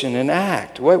apparition, an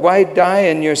act. Why die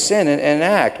in your sin and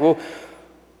act? Well,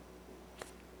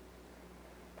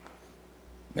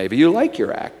 maybe you like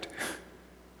your act.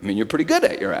 I mean, you're pretty good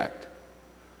at your act.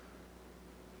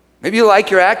 Maybe you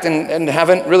like your act and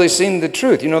haven't really seen the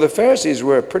truth. You know, the Pharisees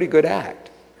were a pretty good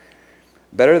act.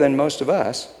 Better than most of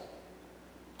us.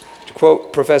 To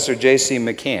quote Professor J.C.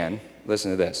 McCann, listen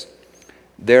to this.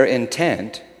 Their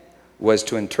intent was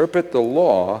to interpret the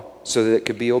law so that it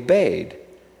could be obeyed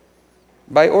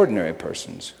by ordinary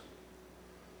persons.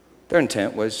 Their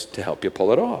intent was to help you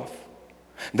pull it off.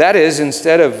 That is,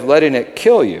 instead of letting it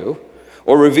kill you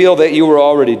or reveal that you were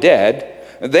already dead,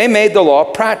 they made the law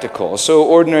practical so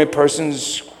ordinary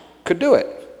persons could do it.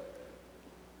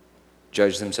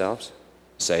 Judge themselves,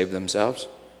 save themselves,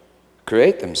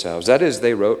 create themselves. That is,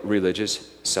 they wrote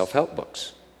religious self-help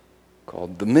books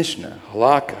called the Mishnah,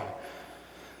 Halakha.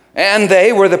 And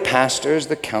they were the pastors,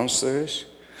 the counselors,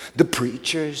 the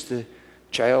preachers, the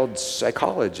child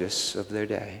psychologists of their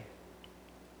day.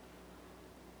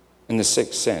 In The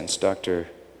Sixth Sense, Dr.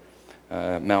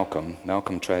 Malcolm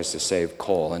tries to save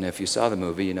Cole. And if you saw the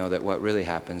movie, you know that what really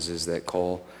happens is that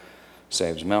Cole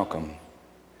saves Malcolm.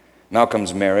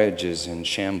 Malcolm's marriage is in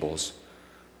shambles.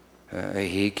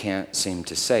 He can't seem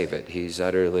to save it. He's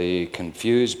utterly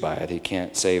confused by it. He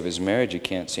can't save his marriage. He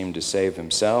can't seem to save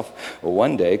himself. Well,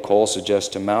 one day, Cole suggests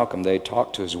to Malcolm they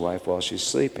talk to his wife while she's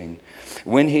sleeping.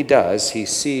 When he does, he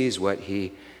sees what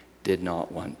he did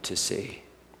not want to see.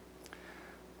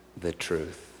 The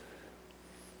truth.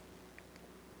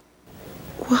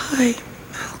 Why,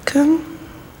 Malcolm?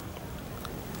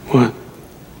 What?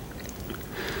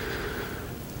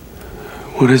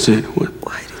 What is it? What?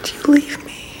 Why did you leave me?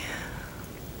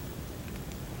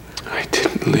 I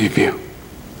didn't leave you.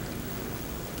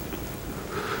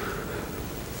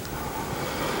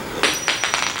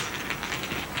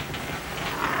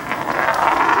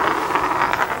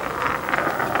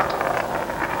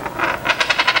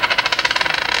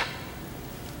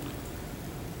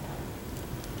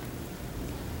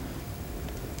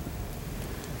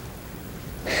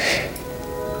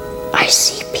 I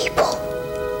see people.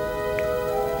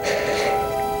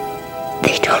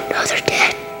 They don't know they're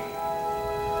dead.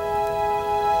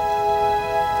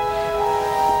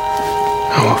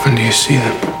 How often do you see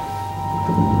them?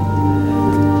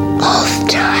 All the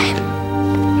time.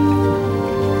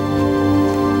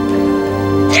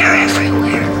 They're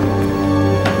everywhere.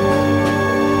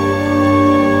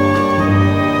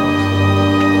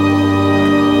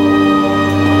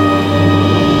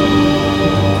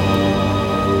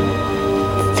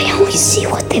 They only see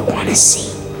what they want to see.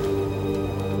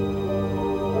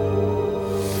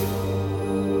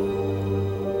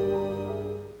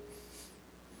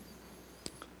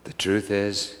 The truth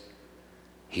is,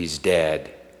 he's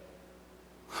dead.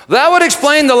 That would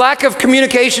explain the lack of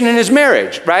communication in his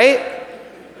marriage, right?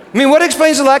 I mean, what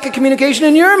explains the lack of communication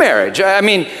in your marriage? I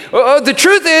mean, the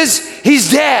truth is, he's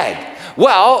dead.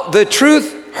 Well, the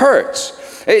truth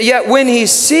hurts. Yet when he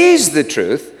sees the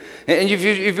truth, and if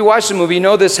you watch the movie, you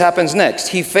know this happens next.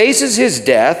 He faces his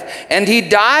death, and he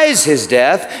dies his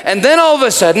death, and then all of a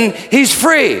sudden, he's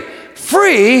free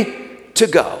to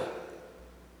go.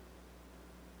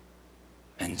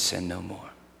 And sin no more.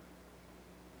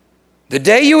 The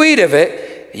day you eat of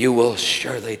it, you will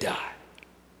surely die.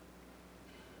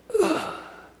 Ugh.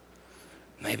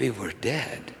 Maybe we're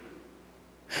dead.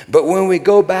 But when we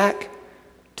go back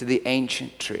to the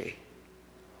ancient tree.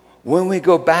 When we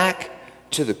go back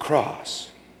to the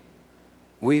cross,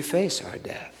 we face our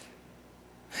death.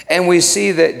 And we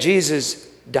see that Jesus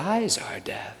dies our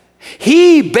death.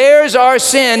 He bears our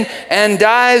sin and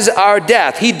dies our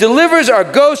death. He delivers our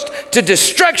ghost to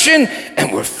destruction,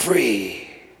 and we're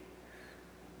free.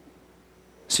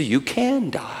 So you can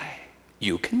die.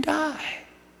 You can die.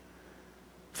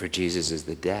 For Jesus is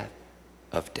the death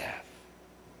of death.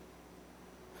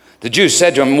 The Jews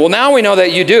said to him, well, now we know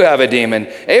that you do have a demon.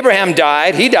 Abraham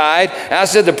died, he died,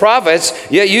 as did the prophets.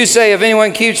 Yet you say, if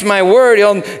anyone keeps my word,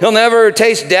 he'll never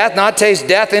taste death, not taste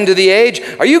death into the age.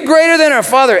 Are you greater than our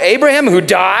father Abraham, who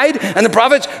died, and the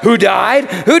prophets who died?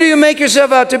 Who do you make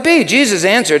yourself out to be? Jesus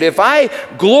answered, if I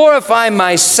glorify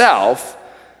myself,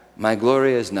 my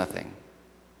glory is nothing,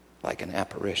 like an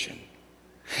apparition.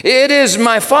 It is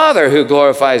my Father who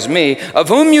glorifies me, of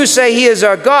whom you say he is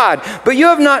our God, but you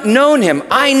have not known him.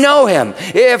 I know him.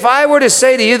 If I were to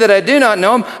say to you that I do not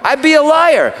know him, I'd be a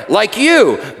liar like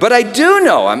you, but I do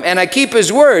know him, and I keep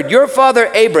his word. Your father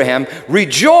Abraham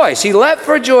rejoiced. He leapt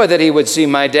for joy that he would see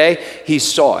my day. He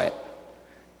saw it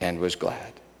and was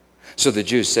glad. So the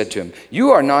Jews said to him,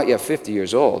 you are not yet 50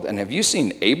 years old, and have you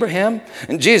seen Abraham?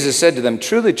 And Jesus said to them,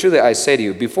 truly, truly, I say to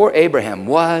you, before Abraham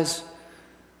was,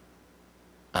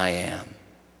 I am.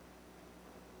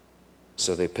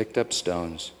 So they picked up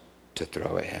stones to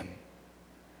throw at him.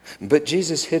 But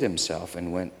Jesus hid himself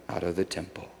and went out of the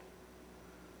temple.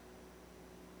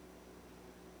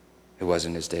 It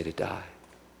wasn't his day to die.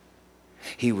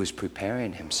 He was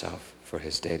preparing himself for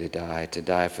his day to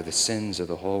die for the sins of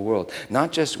the whole world.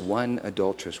 Not just one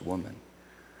adulterous woman,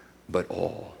 but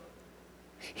all.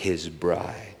 His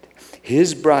bride.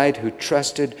 His bride who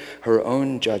trusted her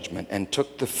own judgment and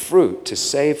took the fruit to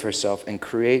save herself and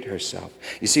create herself.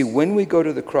 You see, when we go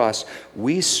to the cross,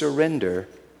 we surrender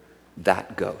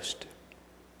that ghost.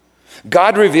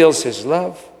 God reveals his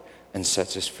love and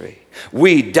sets us free.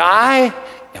 We die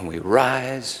and we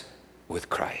rise with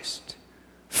Christ.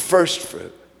 First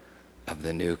fruit of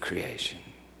the new creation.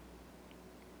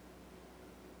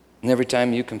 And every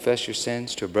time you confess your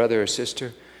sins to a brother or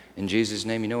sister in Jesus'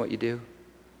 name, you know what you do?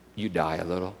 You die a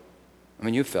little. I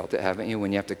mean, you felt it, haven't you?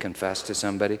 When you have to confess to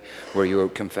somebody where you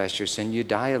confess your sin, you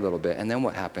die a little bit. And then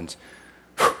what happens?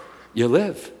 You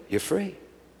live. You're free.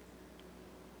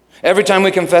 Every time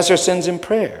we confess our sins in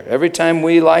prayer, every time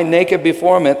we lie naked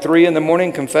before him at 3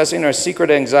 a.m, confessing our secret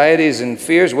anxieties and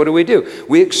fears, what do?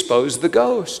 We expose the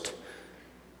ghost.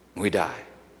 We die.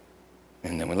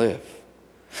 And then we live.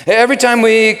 Every time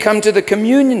we come to the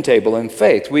communion table in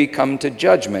faith, we come to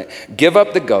judgment, give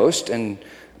up the ghost, and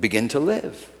begin to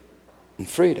live in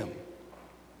freedom.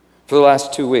 For the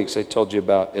last 2 weeks, I told you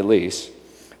about Elise,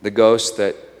 the ghost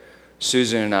that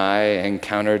Susan and I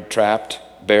encountered trapped,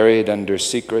 buried under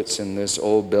secrets in this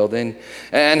old building,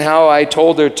 and how I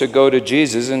told her to go to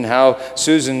Jesus, and how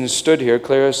Susan stood here,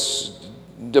 Clarice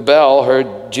DeBell,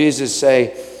 heard Jesus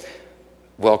say,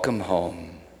 welcome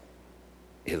home,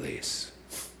 Elise.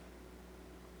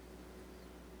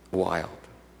 Wild.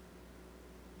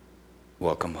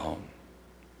 Welcome home.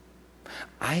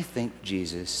 I think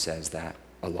Jesus says that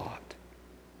a lot.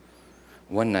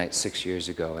 One night 6 years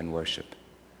ago in worship,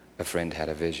 a friend had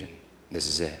a vision. This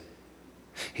is it.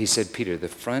 He said, Peter, the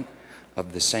front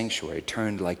of the sanctuary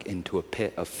turned like into a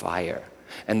pit of fire.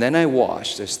 And then I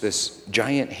watched as this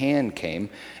giant hand came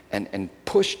and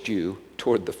pushed you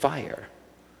toward the fire.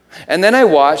 And then I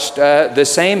watched the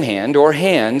same hand or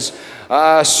hands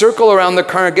circle around the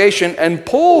congregation and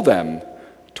pull them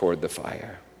toward the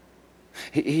fire.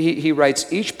 He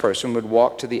writes, each person would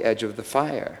walk to the edge of the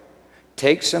fire,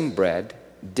 take some bread,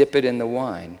 dip it in the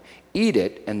wine, eat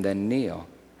it, and then kneel.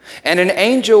 And an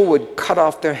angel would cut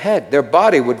off their head. Their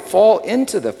body would fall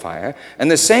into the fire, and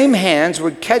the same hands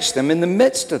would catch them in the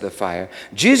midst of the fire.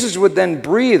 Jesus would then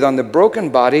breathe on the broken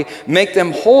body, make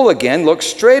them whole again, look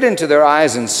straight into their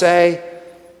eyes and say,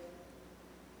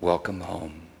 welcome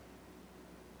home.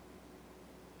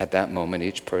 At that moment,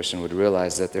 each person would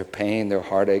realize that their pain, their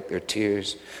heartache, their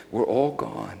tears were all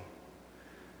gone.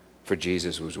 For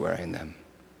Jesus was wearing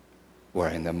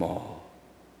them all.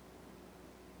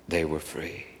 They were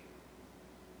free.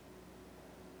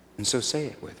 And so say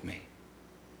it with me,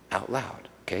 out loud,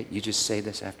 okay? You just say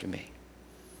this after me.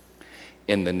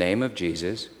 In the name of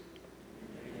Jesus,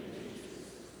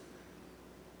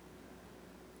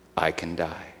 I can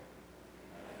die.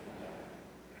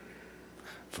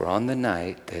 For on the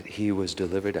night that he was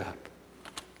delivered up,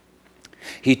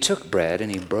 he took bread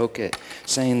and he broke it,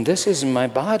 saying, this is my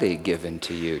body given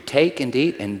to you. Take and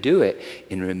eat and do it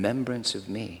in remembrance of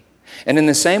me. And in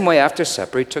the same way, after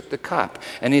supper, he took the cup.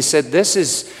 And he said,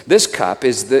 this cup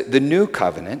is the new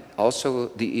covenant, also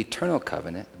the eternal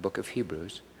covenant, the book of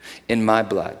Hebrews, in my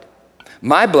blood.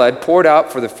 My blood poured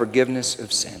out for the forgiveness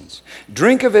of sins.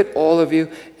 Drink of it, all of you,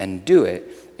 and do it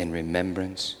in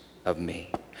remembrance of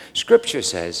me. Scripture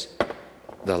says,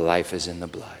 the life is in the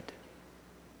blood.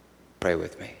 Pray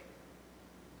with me.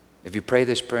 If you pray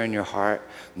this prayer in your heart,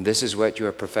 this is what you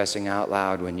are professing out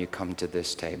loud when you come to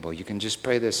this table. You can just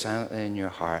pray this silently in your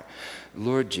heart.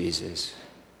 Lord Jesus,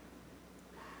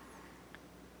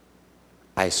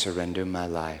 I surrender my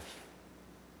life.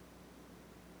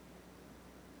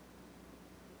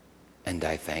 And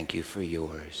I thank you for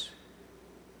yours.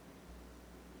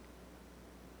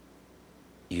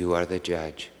 You are the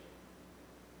judge.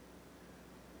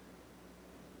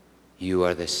 You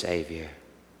are the Savior.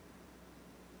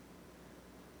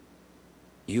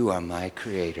 You are my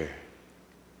creator.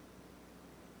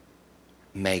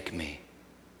 Make me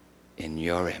in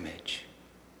your image.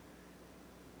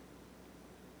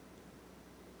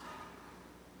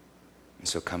 And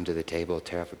so come to the table,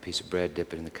 tear off a piece of bread,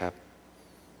 dip it in the cup.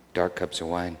 Dark cups of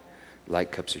wine,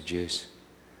 light cups of juice.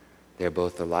 They're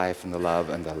both the life and the love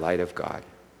and the light of God.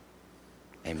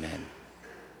 Amen.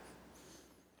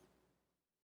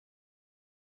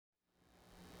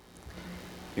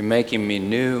 You're making me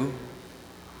new.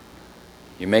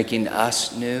 You're making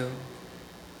us new.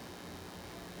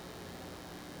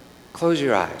 Close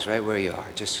your eyes right where you are.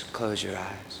 Just close your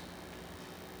eyes.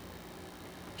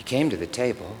 You came to the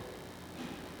table.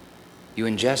 You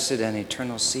ingested an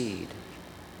eternal seed.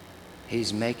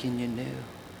 He's making you new.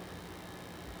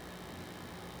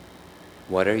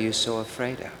 What are you so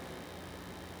afraid of?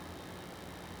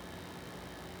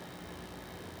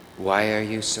 Why are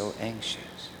you so anxious?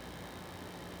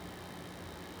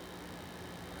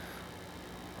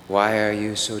 Why are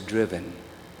you so driven?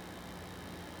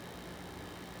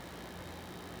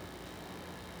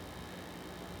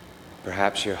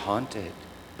 Perhaps you're haunted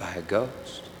by a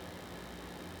ghost.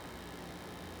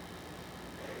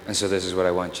 And so this is what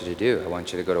I want you to do. I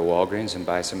want you to go to Walgreens and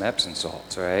buy some Epsom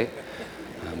salts, all right?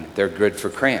 They're good for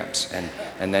cramps.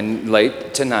 And then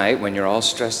late tonight, when you're all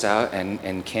stressed out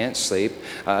and can't sleep,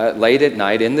 late at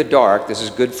night in the dark, this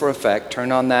is good for effect,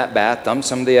 turn on that bath, dump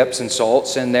some of the Epsom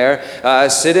salts in there,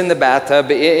 sit in the bathtub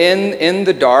in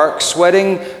the dark,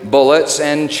 sweating bullets,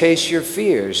 and chase your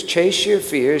fears. Chase your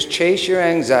fears, chase your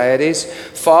anxieties,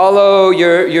 follow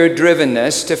your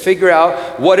drivenness to figure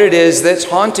out what it is that's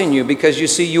haunting you, because you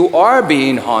see, you are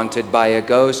being haunted by a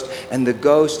ghost, and the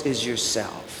ghost is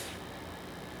yourself.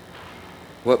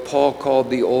 What Paul called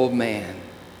the old man,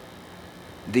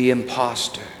 the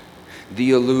imposter, the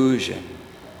illusion.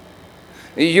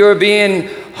 You're being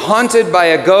haunted by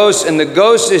a ghost, and the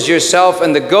ghost is yourself,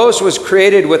 and the ghost was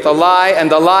created with a lie, and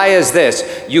the lie is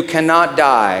this: you cannot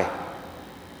die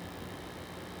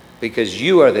because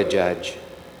you are the judge,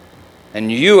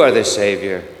 and you are the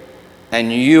Savior,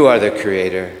 and you are the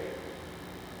Creator.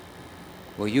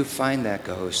 Well, you find that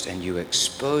ghost and you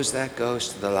expose that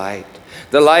ghost to the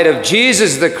light of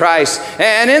Jesus the Christ.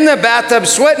 And in the bathtub,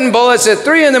 sweating bullets at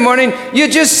 3 a.m, you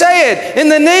just say it. In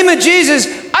the name of Jesus,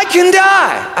 I can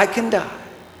die. I can die.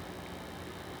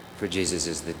 For Jesus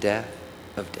is the death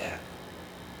of death.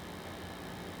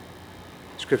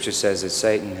 Scripture says that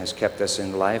Satan has kept us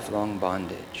in lifelong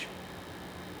bondage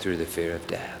through the fear of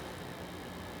death.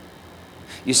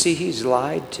 You see, he's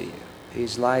lied to you.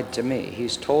 He's lied to me.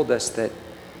 He's told us that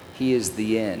he is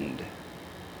the end,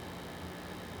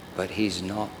 but he's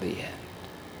not the end.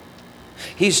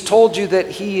 He's told you that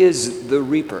he is the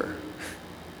reaper.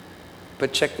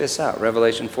 But check this out,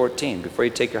 Revelation 14. Before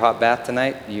you take your hot bath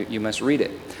tonight, you must read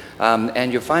it.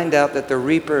 And you'll find out that the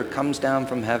reaper comes down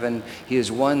from heaven. He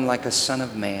is one like a son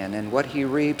of man. And what he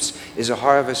reaps is a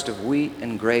harvest of wheat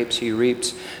and grapes. He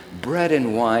reaps bread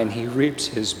and wine. He reaps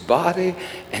his body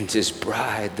and his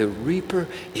bride. The reaper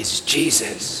is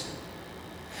Jesus.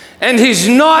 And he's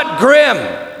not grim.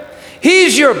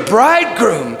 He's your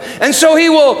bridegroom. And so he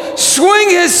will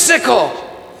swing his sickle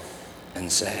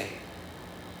and say,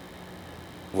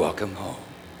 welcome home.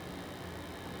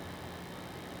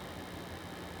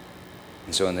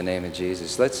 And so in the name of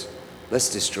Jesus, let's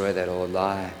destroy that old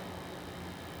lie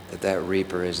that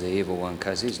reaper is the evil one,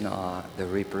 because he's not. The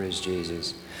reaper is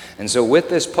Jesus. And so with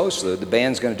this postlude, the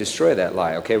band's going to destroy that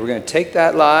lie. Okay, we're going to take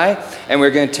that lie and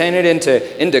we're going to turn it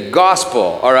into gospel,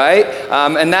 all right?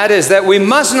 And that is that we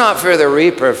must not fear the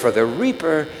reaper, for the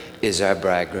reaper is our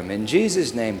bridegroom. In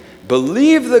Jesus' name,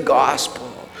 believe the gospel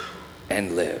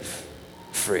and live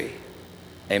free.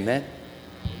 Amen.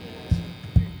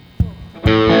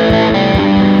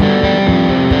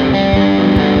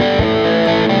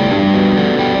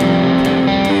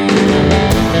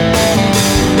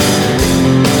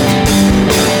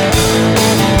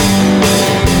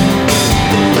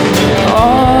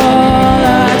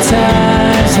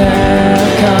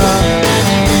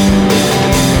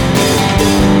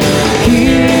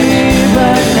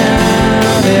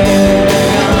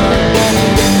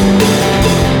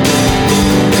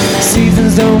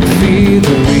 don't fear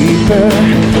the reaper,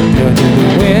 nor do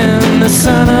the wind, the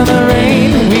sun, or the rain.